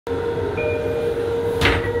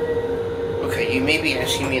you may be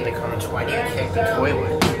asking me in the comments, why do you kick the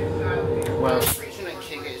toilet? Well, the reason I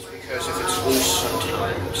kick it is because if it's loose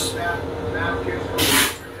sometimes,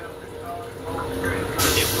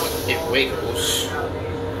 it wiggles,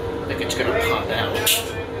 like it's gonna pop out.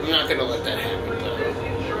 I'm not gonna let that happen though.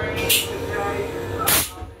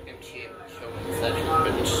 MTA will kill me if that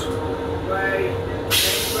happens.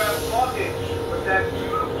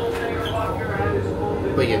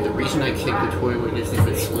 But yeah, the reason I kick the toilet is if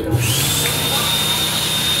it's loose.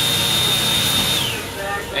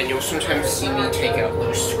 And you'll sometimes see me take out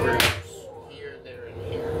loose screws here, there, and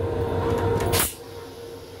here.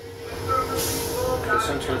 Because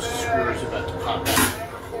sometimes the screw is about to pop out.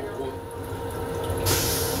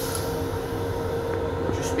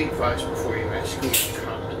 Just be advised before you ask me in the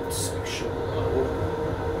comments section below.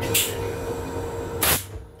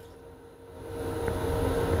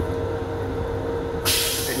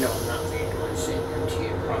 No, I'm not vandalizing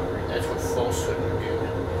MTA property. That's what falsehood would do.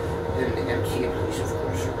 Then the MTA police, of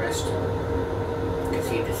course, arrest him because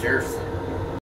he deserves it.